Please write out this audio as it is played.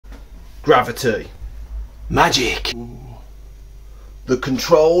Gravity. Magic. The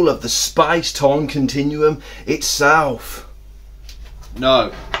control of the space-time continuum itself.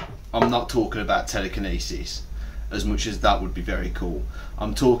 No, I'm not talking about telekinesis, as much as that would be very cool.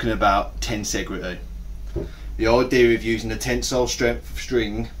 I'm talking about tensegrity. The idea of using the tensile strength of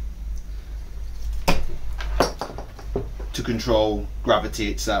string to control gravity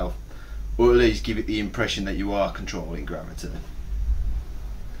itself, or at least give it the impression that you are controlling gravity.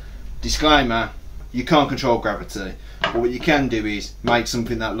 Disclaimer, you can't control gravity, but what you can do is make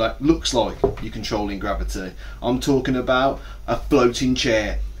something that looks like you're controlling gravity. I'm talking about a floating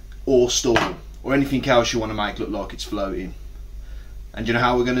chair or stool or anything else you want to make look like it's floating. And you know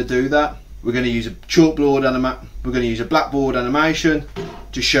how we're going to do that? We're going to use a chalkboard we're going to use a blackboard animation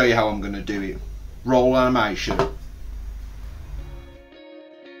to show you how I'm going to do it. Roll animation.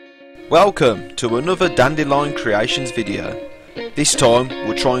 Welcome to another Dandelion Creations video. This time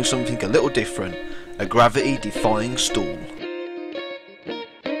we're trying something a little different, a gravity defying stool.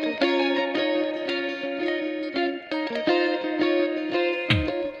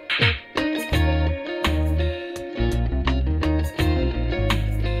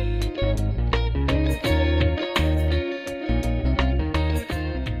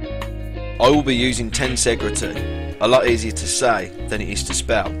 I will be using Tensegrity, a lot easier to say than it is to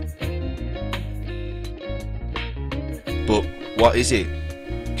spell. But what is it?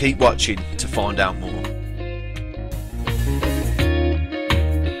 Keep watching to find out more.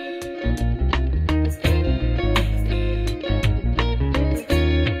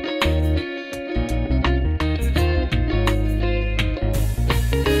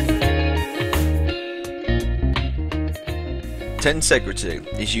 Tensegrity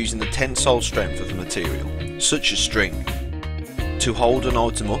is using the tensile strength of the material, such as string, to hold an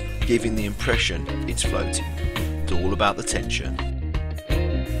item up, giving the impression it's floating. It's all about the tension.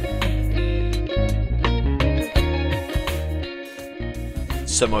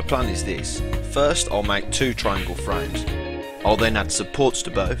 So my plan is this. First I'll make two triangle frames. I'll then add supports to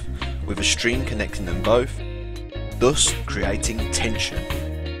both, with a string connecting them both, thus creating tension.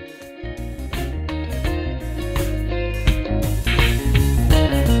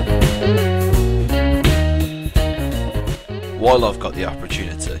 While I've got the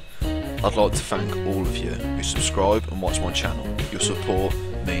opportunity, I'd like to thank all of you who subscribe and watch my channel. Your support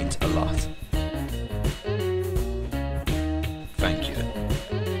means a lot. Thank you.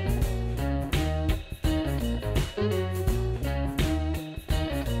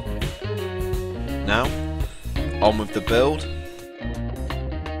 Now, on with the build,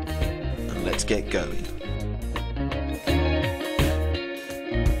 and let's get going.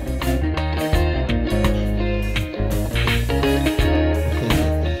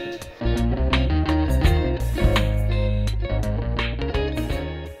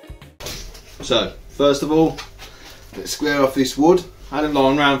 So, first of all, let's square off this wood. I had it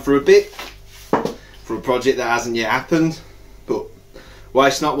lying around for a bit, for a project that hasn't yet happened, but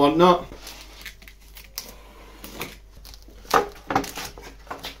waste not, want not.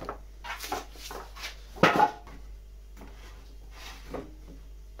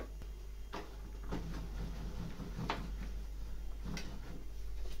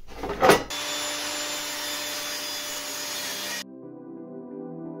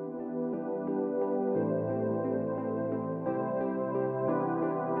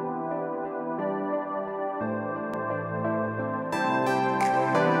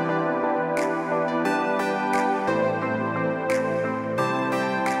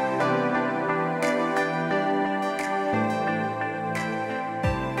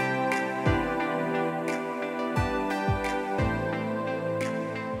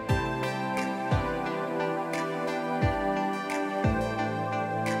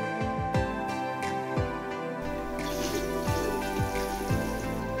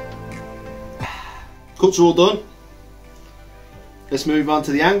 Cuts are all done. Let's move on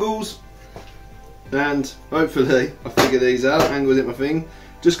to the angles, and hopefully I figure these out. Angles ain't my thing.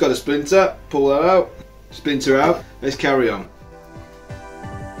 Just got a splinter, pull that out, splinter out. Let's carry on.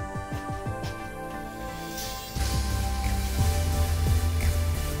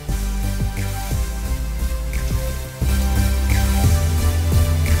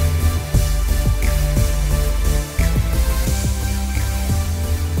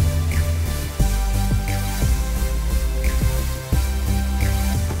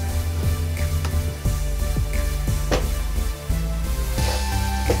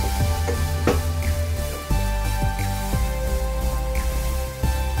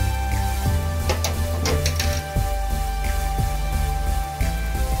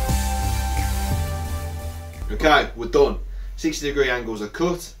 Okay, we're done. 60-degree angles are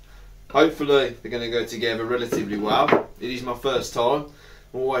cut. Hopefully they're going to go together relatively well. It is my first time.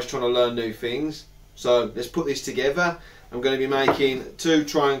 I'm always trying to learn new things. So let's put this together. I'm going to be making 2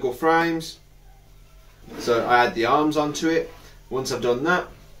 triangle frames. So I add the arms onto it. Once I've done that,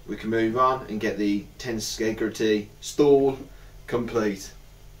 we can move on and get the Tensegrity stool complete.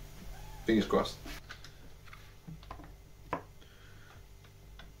 Fingers crossed.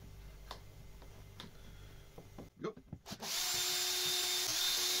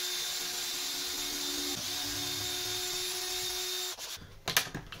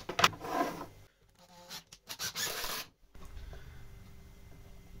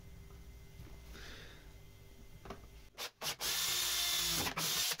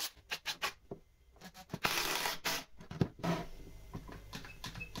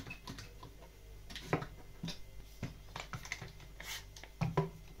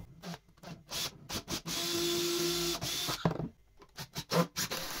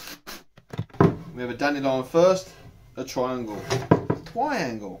 We have a dandelion first, a triangle,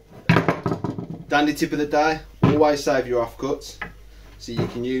 triangle. Dandy tip of the day, always save your offcuts so you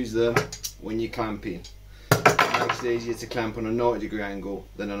can use them when you're clamping. It makes it easier to clamp on a 90-degree angle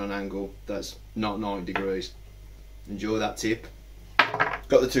than on an angle that's not 90 degrees. Enjoy that tip.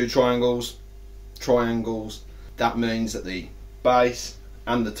 Got the 2 triangles. That means that the base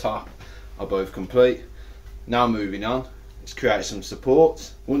and the top are both complete. Now moving on, let's create some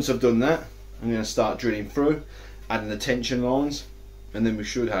supports. Once I've done that, I'm going to start drilling through, adding the tension lines, and then we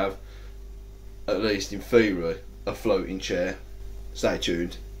should have, at least in theory, a floating chair. Stay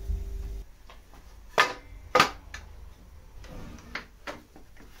tuned.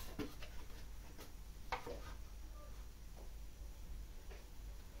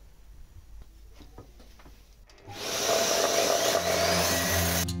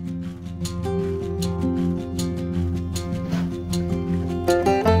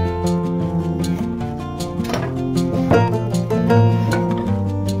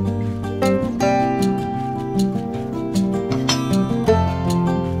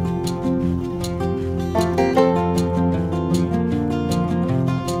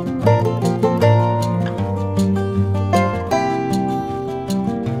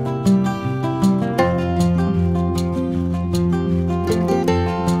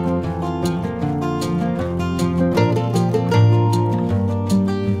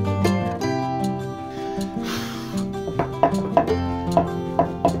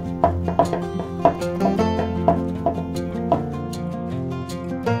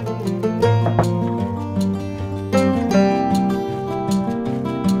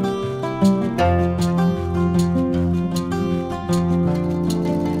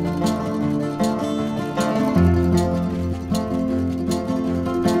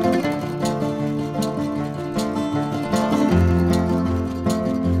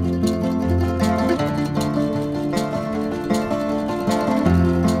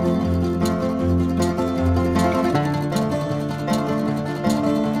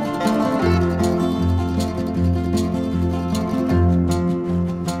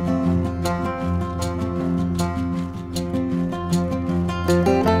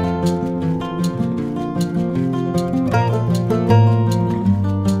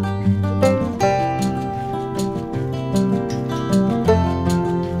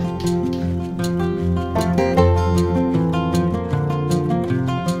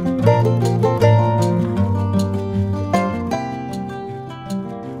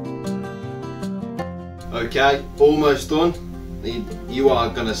 Okay, almost done. You are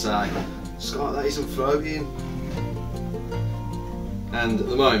gonna say, Scott, that isn't floating. And at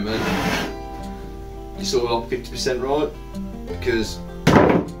the moment, you're sort of like 50% right, because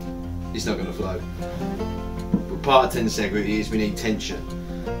it's not gonna float. But part of Tensegrity is we need tension.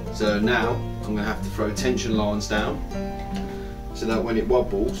 So now, I'm gonna have to throw tension lines down, so that when it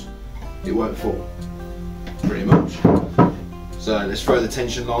wobbles, it won't fall, pretty much. So let's throw the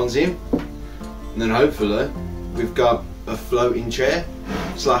tension lines in. And then hopefully we've got a floating chair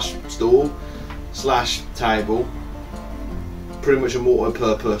slash stool slash table, pretty much a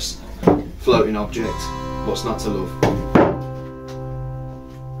multi-purpose floating object. What's not to love?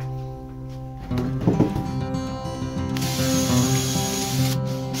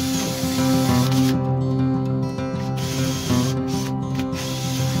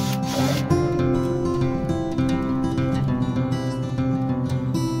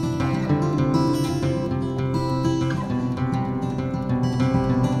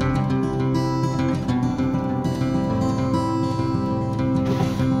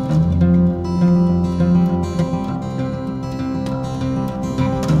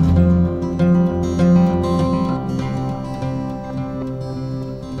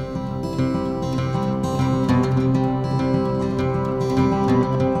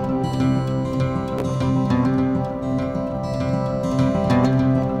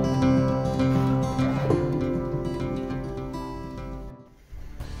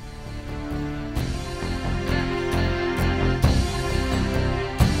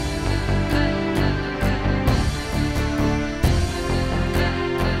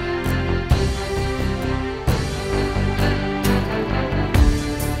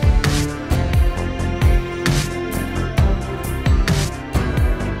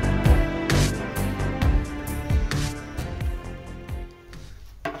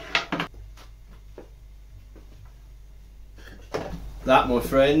 my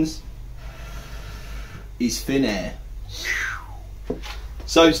friends, is thin air.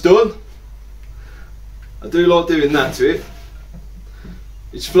 So it's done. I do like doing that to it.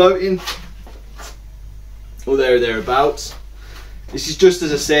 It's floating, or there or thereabouts. This is just,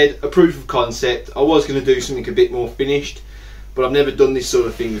 as I said, a proof of concept. I was going to do something a bit more finished, but I've never done this sort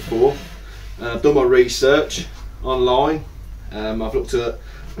of thing before. I've done my research online. I've looked at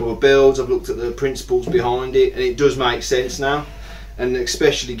other builds, I've looked at the principles behind it, and it does make sense now. And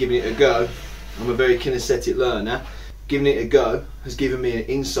especially giving it a go, I'm a very kinesthetic learner. Giving it a go has given me an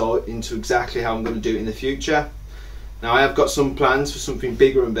insight into exactly how I'm going to do it in the future. Now I have got some plans for something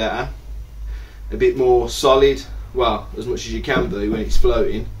bigger and better, a bit more solid, well, as much as you can be when it's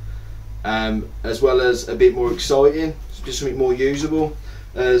floating, as well as a bit more exciting, just something more usable,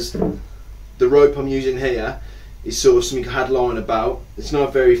 as the rope I'm using here is sort of something I had lying about. It's not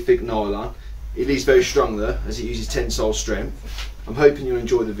a very thick nylon. It is very strong though, as it uses tensile strength. I'm hoping you'll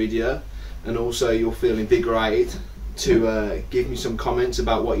enjoy the video, and also you'll feel invigorated to give me some comments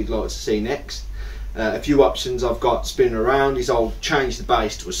about what you'd like to see next. A few options I've got spinning around is I'll change the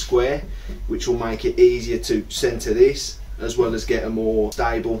base to a square, which will make it easier to centre this, as well as get a more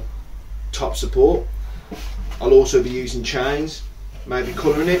stable top support. I'll also be using chains, maybe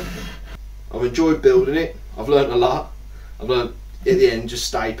colouring it. I've enjoyed building it, I've learnt a lot. I've learnt at the end just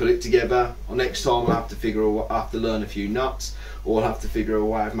staple it together. Or next time I'll have to learn a few knots, or I'll have to figure a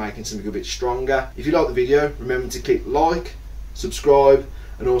way of making something a bit stronger. If you like the video, remember to click like, subscribe,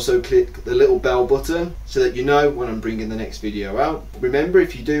 and also click the little bell button so that you know when I'm bringing the next video out. Remember,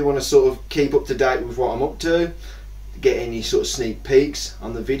 if you do want to sort of keep up to date with what I'm up to, get any sort of sneak peeks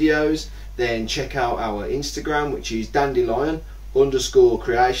on the videos, then check out our Instagram, which is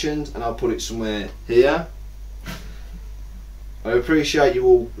dandelion_creations, and I'll put it somewhere here. I appreciate you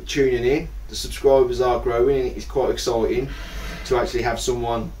all tuning in. The subscribers are growing, and it's quite exciting to actually have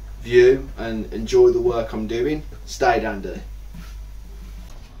someone view and enjoy the work I'm doing. Stay dandy.